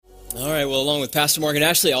All right, well, along with Pastor Mark and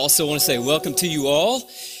Ashley, I also want to say welcome to you all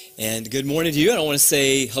and good morning to you. And I want to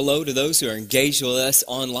say hello to those who are engaged with us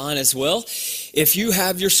online as well. If you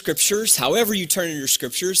have your scriptures, however you turn in your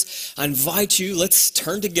scriptures, I invite you, let's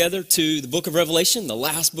turn together to the book of Revelation, the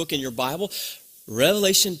last book in your Bible,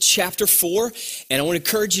 Revelation chapter 4. And I want to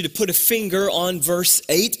encourage you to put a finger on verse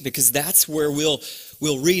 8 because that's where we'll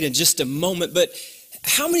read in just a moment. But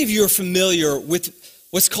how many of you are familiar with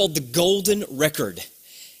what's called the Golden Record?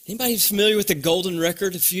 Anybody familiar with the Golden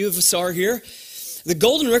Record? A few of us are here. The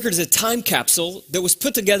Golden Record is a time capsule that was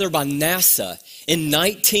put together by NASA in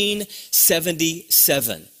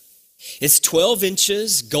 1977. It's 12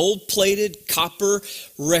 inches, gold-plated copper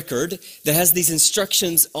record that has these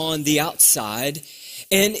instructions on the outside,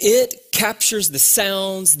 and it captures the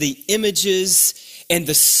sounds, the images, and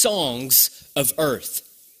the songs of Earth.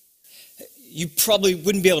 You probably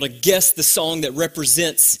wouldn't be able to guess the song that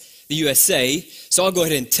represents the USA, so I'll go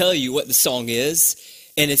ahead and tell you what the song is,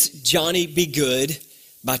 and it's Johnny Be Good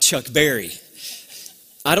by Chuck Berry.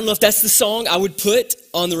 I don't know if that's the song I would put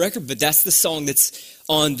on the record, but that's the song that's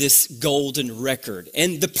on this Golden Record.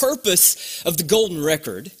 And the purpose of the Golden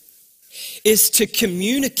Record is to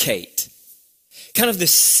communicate kind of the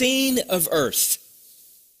scene of Earth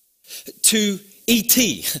to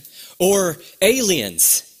E.T. or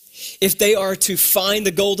aliens, if they are to find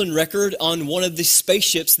the Golden Record on one of the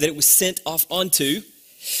spaceships that it was sent off onto,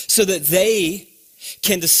 so that they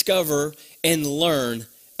can discover and learn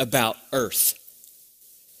about Earth.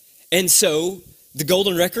 And so the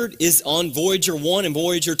Golden Record is on Voyager 1 and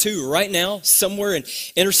Voyager 2 right now, somewhere in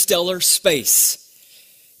interstellar space,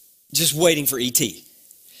 just waiting for E.T.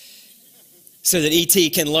 so that E.T.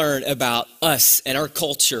 can learn about us and our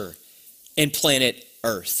culture and planet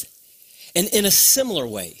Earth. And in a similar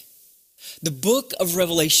way, the book of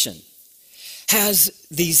Revelation has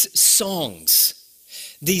these songs,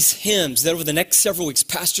 these hymns that over the next several weeks,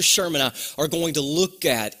 Pastor Sherman and I are going to look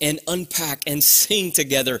at and unpack and sing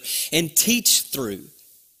together and teach through.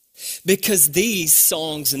 Because these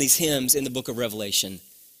songs and these hymns in the book of Revelation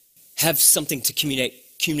have something to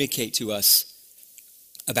communicate to us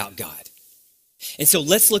about God. And so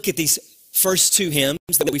let's look at these first two hymns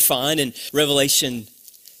that we find in Revelation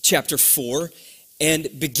chapter 4.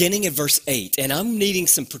 And beginning at verse 8, and I'm needing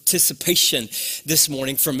some participation this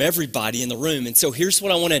morning from everybody in the room. And so here's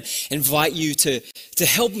what I want to invite you to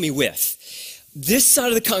help me with. This side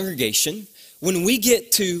of the congregation, when we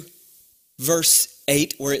get to verse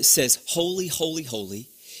 8, where it says, "Holy, holy, holy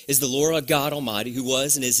is the Lord God Almighty, who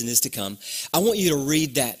was and is to come," I want you to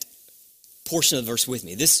read that portion of the verse with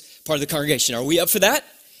me. This part of the congregation, are we up for that?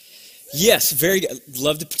 Yes, very good.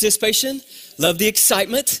 Love the participation. Love the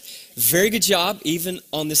excitement. Very good job, even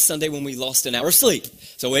on this Sunday when we lost an hour of sleep.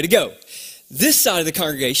 So way to go. This side of the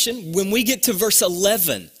congregation, when we get to verse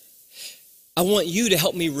 11, I want you to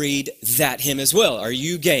help me read that hymn as well. Are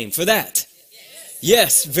you game for that?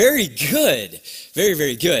 Yes, very good. Very,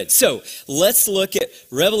 very good. So let's look at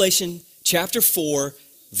Revelation chapter 4,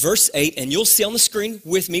 verse 8. And you'll see on the screen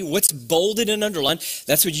with me what's bolded and underlined.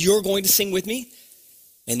 That's what you're going to sing with me.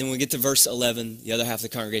 And then when we get to verse 11, the other half of the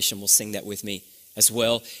congregation will sing that with me as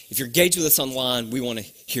well. If you're engaged with us online, we want to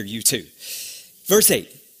hear you too. Verse 8,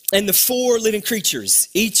 "And the four living creatures,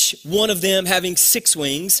 each one of them having 6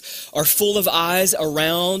 wings, are full of eyes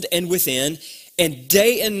around and within, and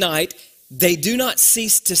day and night they do not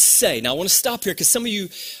cease to say." Now I want to stop here because some of you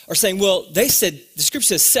are saying, well, they said, the scripture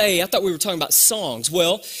says say, I thought we were talking about songs.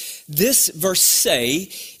 Well, this verse say,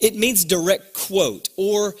 it means direct quote.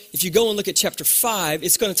 Or if you go and look at chapter 5,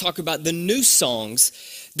 it's going to talk about the new songs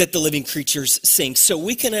that the living creatures sing. So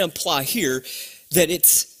we can imply here that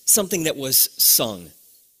it's something that was sung.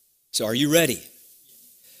 So are you ready?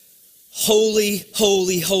 Holy,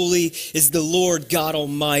 holy, holy is the Lord God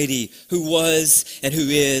Almighty, who was and who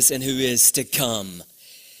is to come.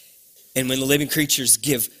 And when the living creatures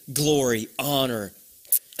give glory, honor,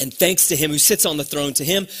 and thanks to him who sits on the throne, to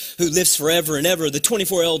him who lives forever and ever, the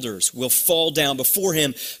 24 elders will fall down before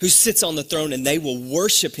him who sits on the throne, and they will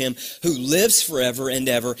worship him who lives forever and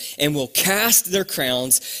ever, and will cast their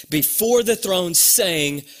crowns before the throne,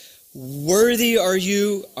 saying, "Worthy are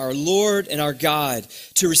you, our Lord and our God,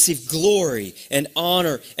 to receive glory and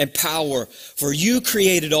honor and power, for you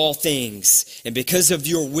created all things, and because of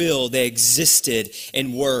your will they existed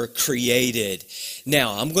and were created."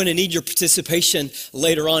 Now, I'm going to need your participation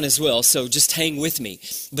later on as well, so just hang with me.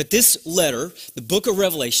 But this letter, the book of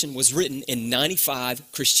Revelation, was written in 95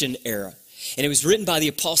 Christian era. And it was written by the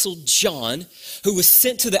Apostle John, who was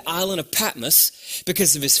sent to the island of Patmos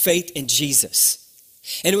because of his faith in Jesus.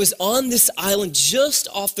 And it was on this island just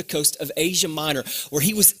off the coast of Asia Minor, where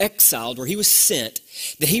he was exiled, where he was sent,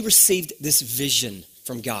 that he received this vision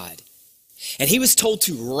from God. And he was told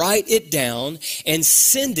to write it down and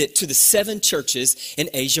send it to the 7 churches in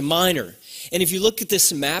Asia Minor. And if you look at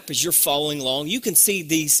this map as you're following along, you can see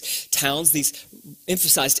these towns, these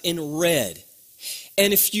emphasized in red.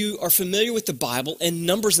 And if you are familiar with the Bible and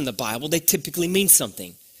numbers in the Bible, they typically mean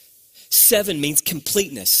something. 7 means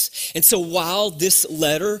completeness. And so while this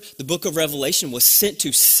letter, the book of Revelation, was sent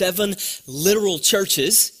to 7 literal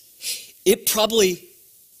churches, it probably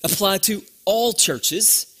applied to all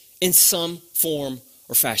churches in some form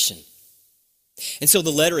or fashion. And so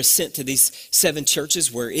the letter is sent to these 7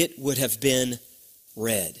 churches where it would have been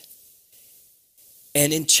read.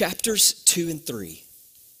 And in chapters 2 and 3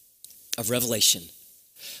 of Revelation,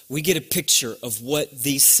 we get a picture of what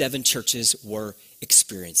these 7 churches were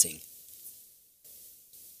experiencing.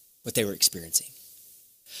 What they were experiencing.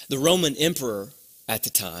 The Roman emperor at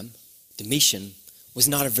the time, Domitian, was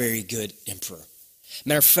not a very good emperor.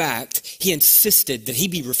 Matter of fact, he insisted that he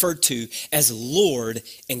be referred to as Lord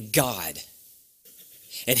and God.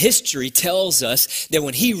 And history tells us that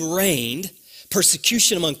when he reigned,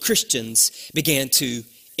 persecution among Christians began to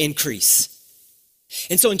increase.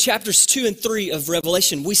 And so in chapters 2 and 3 of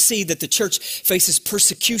Revelation, we see that the church faces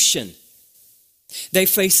persecution. They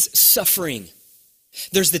face suffering.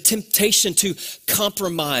 There's the temptation to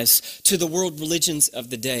compromise to the world religions of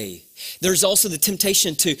the day. There's also the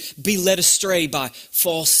temptation to be led astray by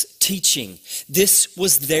false teaching. This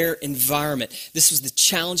was their environment. This was the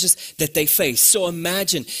challenges that they faced. So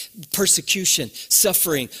imagine persecution,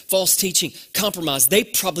 suffering, false teaching, compromise. They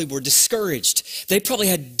probably were discouraged. They probably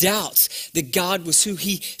had doubts that God was who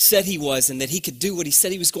he said he was and that he could do what he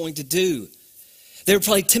said he was going to do. They were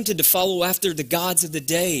probably tempted to follow after the gods of the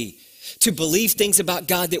day, to believe things about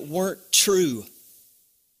God that weren't true.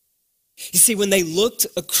 You see, when they looked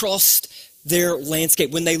across their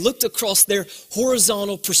landscape, when they looked across their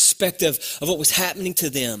horizontal perspective of what was happening to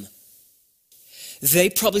them, they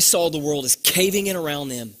probably saw the world as caving in around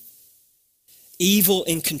them, evil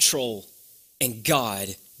in control, and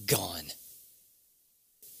God gone.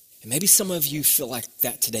 And maybe some of you feel like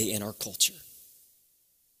that today in our culture.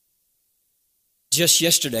 Just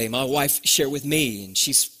yesterday, my wife shared with me, and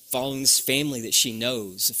she's following this family that she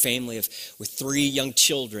knows, a family with 3 young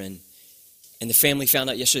children. And the family found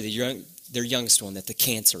out yesterday, their youngest one, that the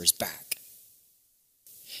cancer is back.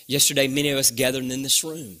 Yesterday, many of us gathered in this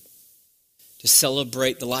room to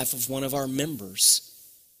celebrate the life of one of our members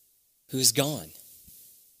who is gone.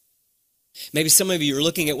 Maybe some of you are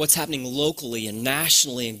looking at what's happening locally and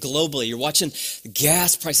nationally and globally. You're watching the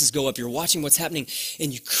gas prices go up. You're watching what's happening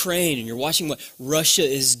in Ukraine, and you're watching what Russia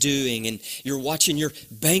is doing, and you're watching your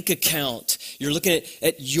bank account. You're looking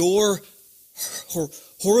at your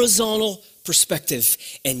horizontal perspective,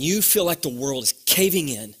 and you feel like the world is caving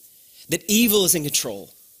in, that evil is in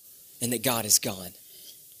control, and that God is gone.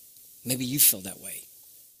 Maybe you feel that way.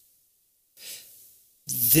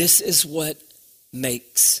 This is what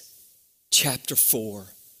makes chapter 4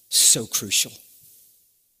 so crucial,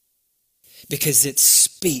 because it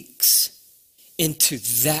speaks into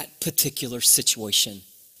that particular situation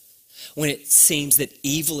when it seems that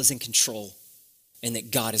evil is in control and that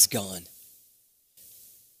God is gone.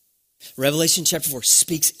 Revelation chapter 4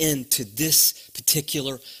 speaks into this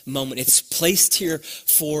particular moment. It's placed here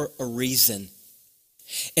for a reason.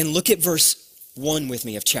 And look at verse 1 with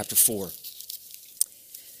me of chapter 4. It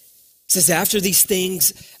says, after these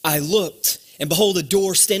things I looked, and behold, a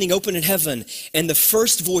door standing open in heaven, and the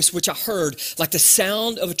first voice which I heard, like the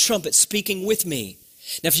sound of a trumpet speaking with me.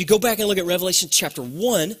 Now, if you go back and look at Revelation chapter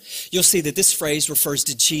 1, you'll see that this phrase refers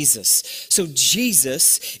to Jesus. So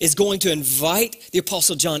Jesus is going to invite the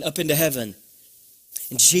Apostle John up into heaven.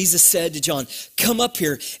 And Jesus said to John, come up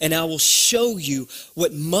here and I will show you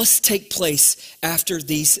what must take place after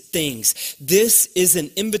these things. This is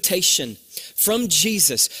an invitation from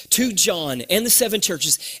Jesus to John and the 7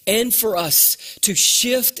 churches and for us to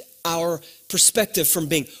shift our perspective from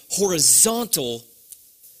being horizontal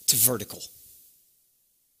to vertical.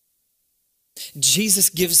 Jesus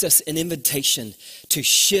gives us an invitation to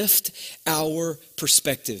shift our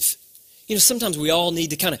perspective. You know, sometimes we all need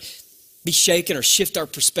to kind of be shaken or shift our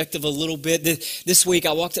perspective a little bit. This week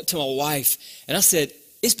I walked up to my wife and I said,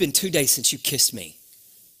 it's been 2 days since you kissed me.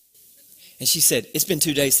 And she said, it's been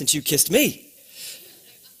 2 days since you kissed me.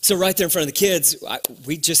 So right there in front of the kids,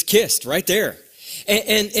 we just kissed right there.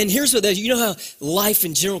 And here's what that is. You know how life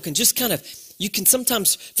in general can just kind of, you can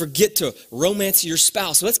sometimes forget to romance your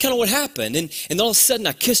spouse. So that's kind of what happened. And all of a sudden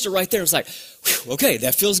I kissed her right there. I was like, whew, okay,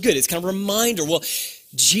 that feels good. It's kind of a reminder. Well,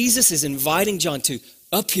 Jesus is inviting John to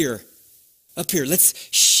up here. Let's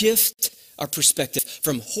shift our perspective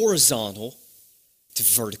from horizontal to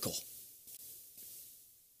vertical.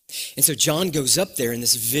 And so John goes up there in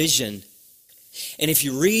this vision. And if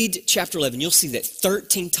you read chapter 11, you'll see that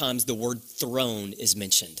 13 times the word throne is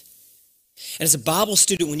mentioned. And as a Bible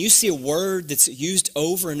student, when you see a word that's used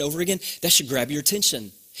over and over again, that should grab your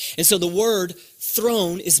attention. And so the word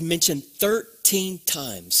throne is mentioned 13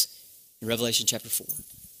 times in Revelation chapter 4.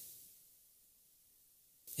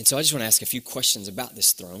 And so I just want to ask a few questions about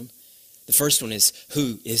this throne. The first one is,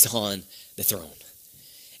 who is on the throne?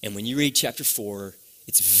 And when you read chapter 4,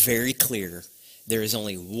 it's very clear there is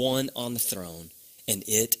only one on the throne, and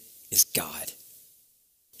it is God.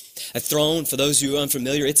 A throne, for those who are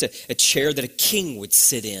unfamiliar, it's a chair that a king would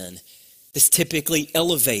sit in that's typically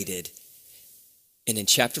elevated. And in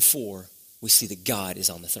chapter 4, we see that God is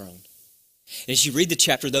on the throne. And as you read the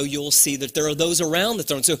chapter, though, you'll see that there are those around the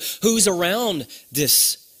throne. So who's around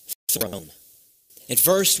this throne? At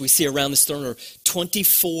first, we see around this throne are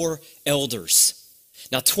 24 elders.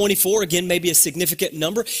 Now, 24, again, may be a significant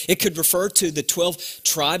number. It could refer to the 12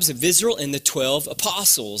 tribes of Israel and the 12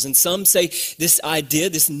 apostles. And some say this idea,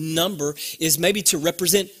 this number, is maybe to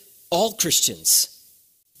represent all Christians.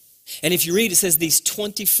 And if you read, it says these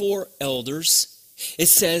 24 elders, it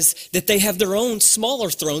says that they have their own smaller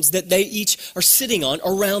thrones that they each are sitting on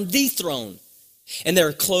around the throne. And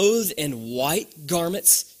they're clothed in white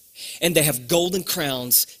garments, and they have golden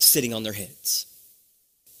crowns sitting on their heads.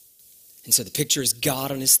 And so the picture is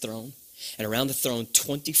God on his throne, and around the throne,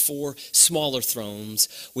 24 smaller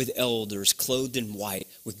thrones with elders clothed in white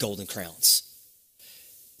with golden crowns.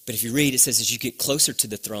 But if you read, it says as you get closer to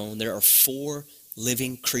the throne, there are 4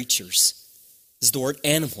 living creatures. This is the word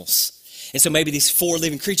animals. And so maybe these 4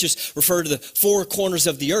 living creatures refer to the 4 corners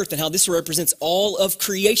of the earth and how this represents all of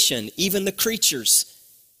creation, even the creatures.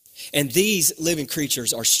 And these living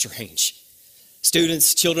creatures are strange.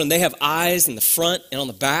 Students, children, they have eyes in the front and on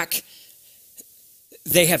the back.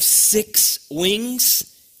 They have 6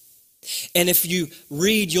 wings. And if you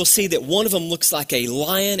read, you'll see that one of them looks like a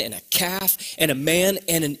lion and a calf and a man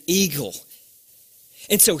and an eagle.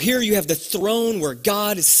 And so here you have the throne where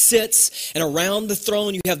God sits, and around the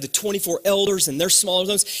throne you have the 24 elders and their smaller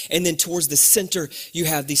thrones, and then towards the center you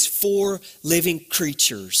have these 4 living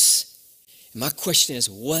creatures. And my question is,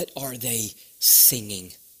 what are they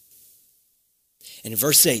singing? And in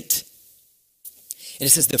verse 8, and it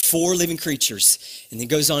says the 4 living creatures, and it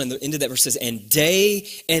goes on into that verse, says, and day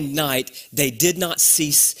and night they did not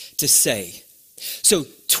cease to say. So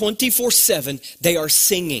 24/7 they are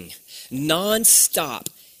singing, non-stop,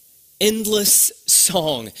 endless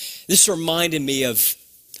song. This reminded me of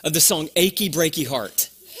the song Achy Breaky Heart.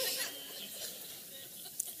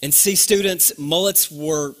 And see, students, mullets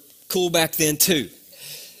were cool back then too.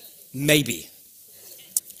 Maybe.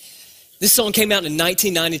 This song came out in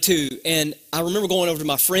 1992, and I remember going over to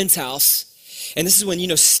my friend's house, and this is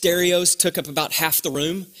when, stereos took up about half the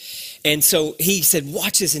room. And so he said,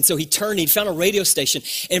 watch this. And so he found a radio station,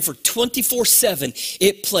 and for 24/7,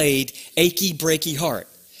 it played Achy Breaky Heart.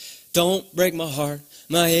 Don't break my heart,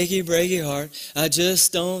 my achy breaky heart. I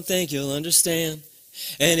just don't think you'll understand.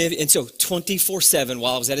 And so 24/7,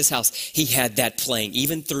 while I was at his house, he had that playing,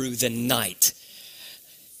 even through the night.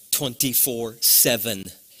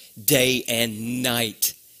 24/7, day and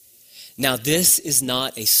night. Now, this is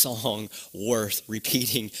not a song worth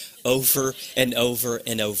repeating over and over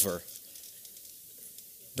and over.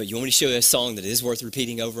 But you want me to show you a song that is worth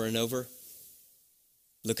repeating over and over?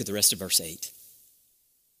 Look at the rest of verse 8.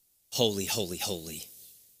 Holy, holy, holy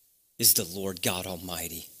is the Lord God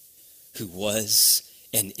Almighty, who was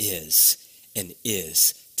and is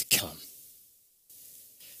to come.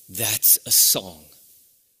 That's a song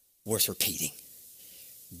worth repeating.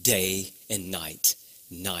 Day and night,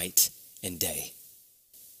 night and day.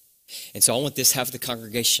 And so I want this half of the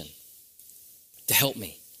congregation to help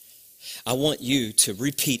me. I want you to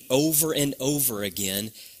repeat over and over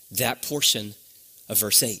again that portion of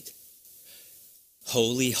verse 8.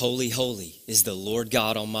 Holy, holy, holy is the Lord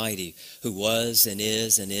God Almighty, who was and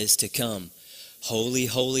is to come. Holy,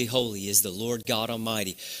 holy, holy is the Lord God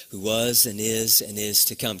Almighty, who was and is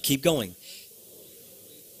to come. Keep going.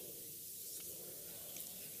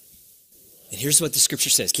 And here's what the scripture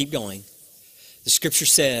says. Keep going. The scripture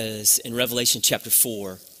says in Revelation chapter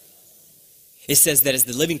 4, It says that as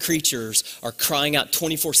the living creatures are crying out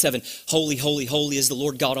 24/7, holy, holy, holy is the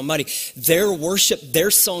Lord God Almighty, their worship,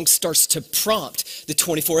 their song starts to prompt the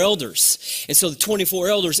 24 elders. And so the 24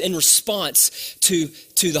 elders, in response to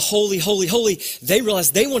the holy, holy, holy, they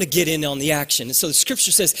realize they want to get in on the action. And so the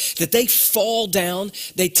scripture says that they fall down,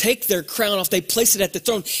 they take their crown off, they place it at the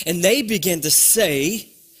throne, and they begin to say,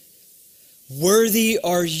 worthy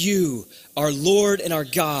are you, our Lord and our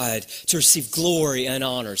God, to receive glory and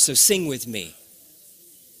honor. So sing with me.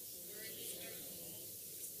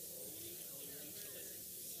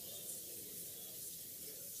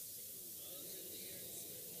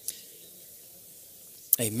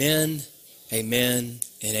 Amen, amen,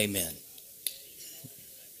 and amen.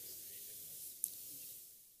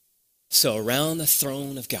 So around the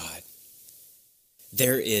throne of God,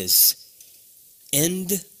 there is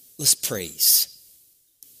endless praise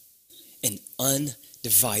and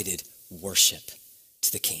undivided worship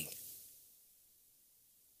to the King.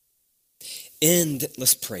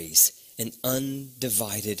 Endless praise and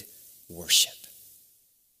undivided worship.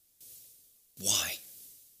 Why?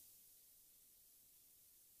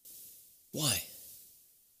 Why?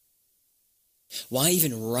 Why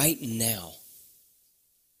even right now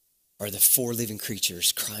are the four living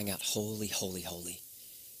creatures crying out, holy, holy, holy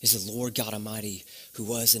is the Lord God Almighty who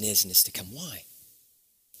was and is to come? Why?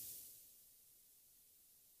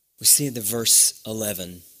 We see in the verse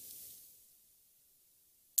 11,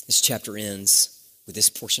 this chapter ends with this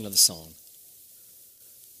portion of the song.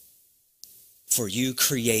 For you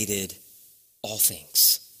created all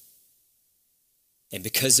things. And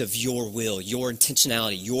because of your will, your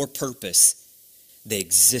intentionality, your purpose, they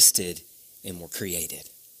existed and were created.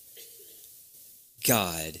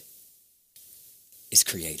 God is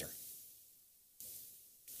creator.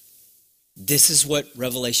 This is what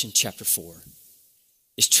Revelation chapter 4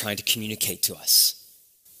 is trying to communicate to us.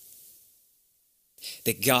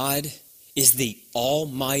 That God is the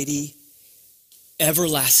almighty,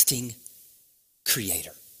 everlasting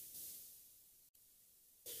creator.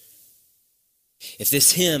 If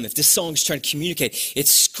this hymn, if this song is trying to communicate, it's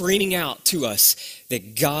screaming out to us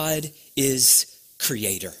that God is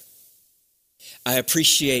creator. I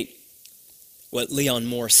appreciate what Leon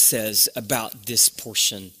Morris says about this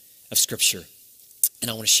portion of Scripture, and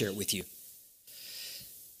I want to share it with you.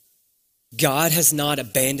 God has not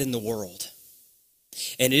abandoned the world,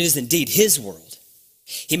 and it is indeed his world.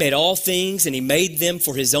 He made all things and he made them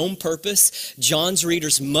for his own purpose. John's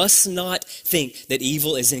readers must not think that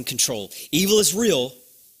evil is in control. Evil is real,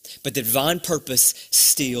 but the divine purpose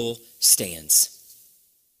still stands.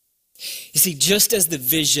 You see, just as the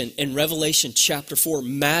vision in Revelation chapter 4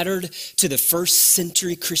 mattered to the first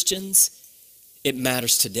century Christians, it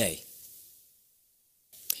matters today.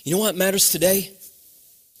 You know why it matters today?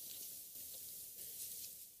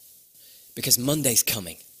 Because Monday's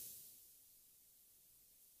coming.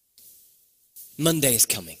 Monday is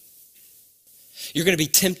coming. You're going to be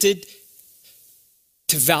tempted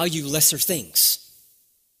to value lesser things.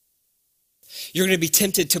 You're going to be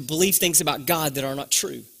tempted to believe things about God that are not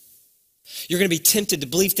true. You're going to be tempted to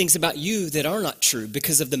believe things about you that are not true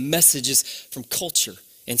because of the messages from culture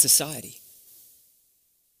and society.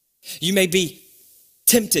 You may be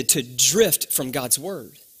tempted to drift from God's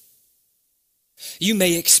word. You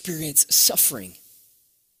may experience suffering.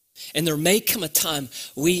 And there may come a time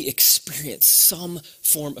we experience some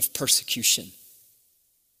form of persecution.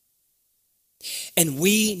 And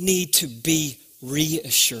we need to be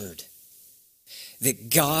reassured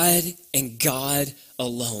that God and God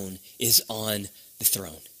alone is on the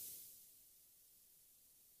throne.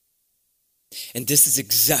 And this is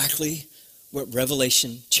exactly what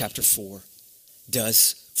Revelation chapter 4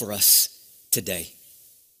 does for us today.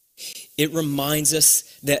 It reminds us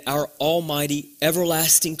that our almighty,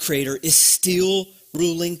 everlasting creator is still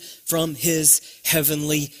ruling from his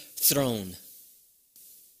heavenly throne.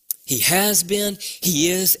 He has been,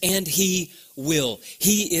 he is, and he will.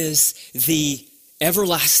 He is the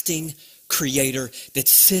everlasting creator that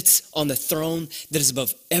sits on the throne that is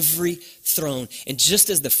above every throne. And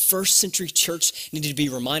just as the first century church needed to be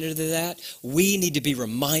reminded of that, we need to be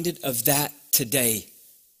reminded of that today.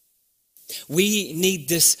 We need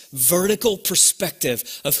this vertical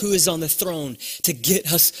perspective of who is on the throne to get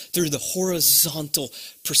us through the horizontal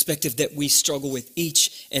perspective that we struggle with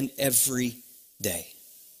each and every day.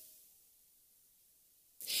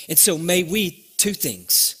 And so may we, two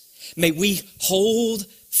things. May we hold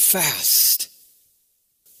fast.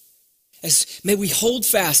 May we hold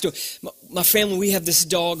fast. My family, we have this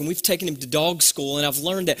dog and we've taken him to dog school, and I've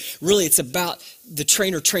learned that really it's about the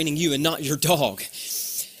trainer training you and not your dog.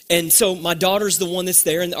 And so my daughter's the one that's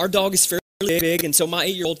there, and our dog is fairly big, and so my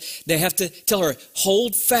 8-year-old, they have to tell her,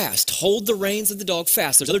 hold fast, hold the reins of the dog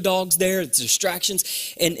fast. There's other dogs there, it's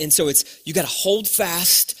distractions, and so you got to hold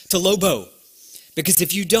fast to Lobo, because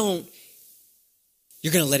if you don't,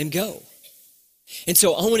 you're going to let him go. And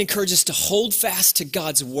so I want to encourage us to hold fast to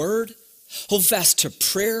God's word, hold fast to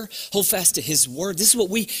prayer, hold fast to his word. This is what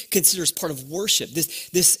we consider as part of worship,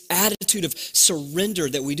 this attitude of surrender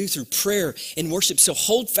that we do through prayer and worship. So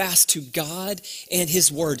hold fast to God and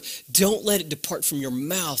his word. Don't let it depart from your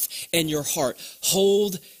mouth and your heart.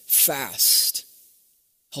 Hold fast.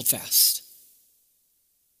 Hold fast.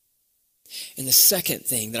 And the second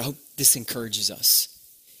thing that I hope this encourages us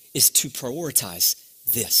is to prioritize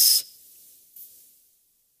this: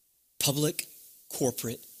 public,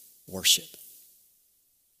 corporate worship.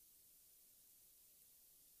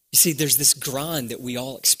 You see, there's this grind that we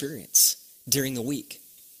all experience during the week.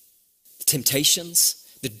 The temptations,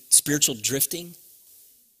 the spiritual drifting,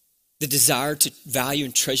 the desire to value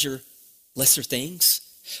and treasure lesser things.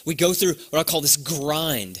 We go through what I call this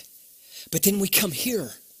grind. But then we come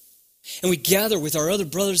here and we gather with our other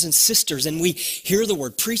brothers and sisters, and we hear the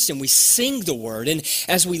word preached, and we sing the word. And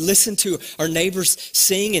as we listen to our neighbors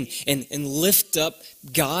sing and lift up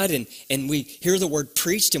God, and we hear the word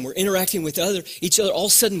preached, and we're interacting with each other, all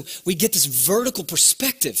of a sudden we get this vertical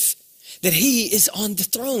perspective that he is on the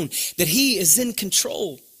throne, that he is in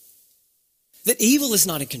control, that evil is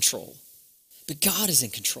not in control, but God is in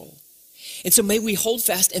control. And so may we hold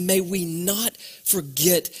fast, and may we not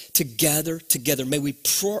forget to gather together. May we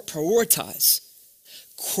prioritize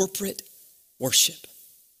corporate worship.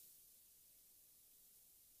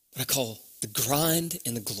 What I call the grind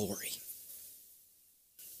and the glory.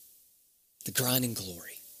 The grind and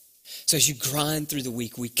glory. So as you grind through the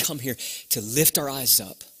week, we come here to lift our eyes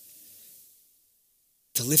up.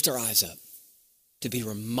 To lift our eyes up. To be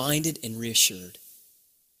reminded and reassured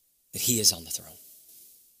that he is on the throne.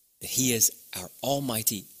 That he is our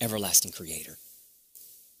almighty, everlasting creator.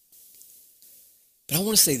 But I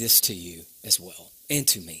want to say this to you as well, and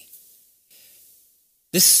to me.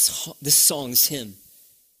 This song, this hymn,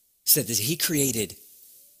 said that he created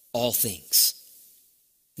all things.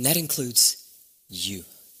 And that includes you.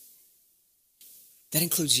 That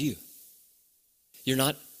includes you. You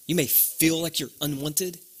may feel like you're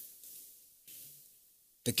unwanted,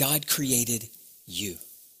 but God created you.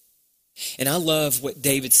 And I love what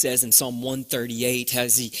David says in Psalm 138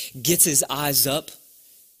 as he gets his eyes up.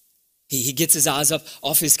 He gets his eyes up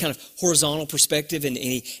off his kind of horizontal perspective, and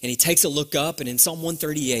he takes a look up. And in Psalm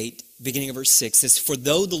 138, beginning of verse 6, says, "For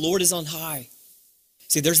though the Lord is on high,"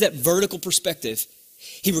 see, there's that vertical perspective.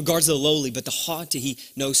 He regards the lowly, but the haughty he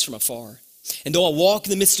knows from afar. "And though I walk in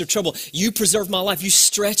the midst of trouble, you preserve my life. You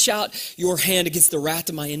stretch out your hand against the wrath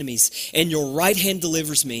of my enemies, and your right hand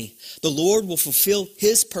delivers me. The Lord will fulfill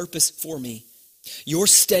his purpose for me. Your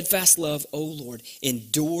steadfast love, O Lord,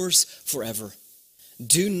 endures forever.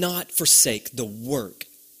 Do not forsake the work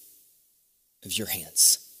of your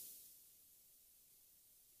hands."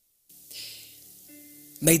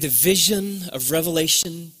 May the vision of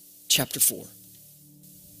Revelation chapter 4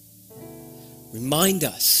 remind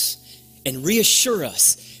us and reassure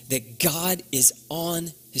us that God is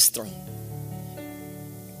on his throne,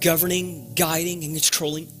 governing, guiding, and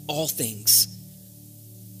controlling all things.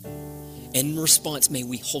 And in response, may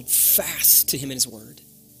we hold fast to him and his word.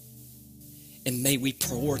 And may we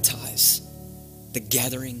prioritize the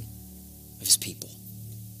gathering of his people.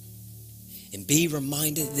 And be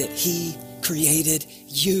reminded that he created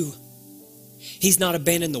you. He's not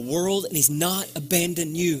abandoned the world, and he's not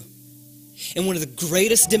abandoned you. And one of the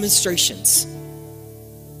greatest demonstrations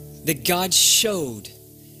that God showed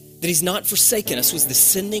that he's not forsaken us was the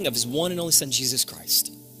sending of his one and only son, Jesus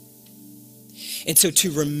Christ. And so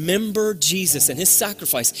to remember Jesus and his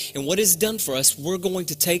sacrifice and what he's done for us, we're going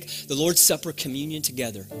to take the Lord's Supper communion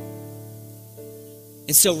together.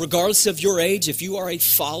 And so regardless of your age, if you are a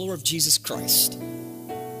follower of Jesus Christ,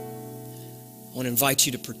 I want to invite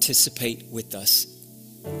you to participate with us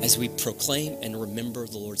as we proclaim and remember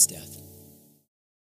the Lord's death.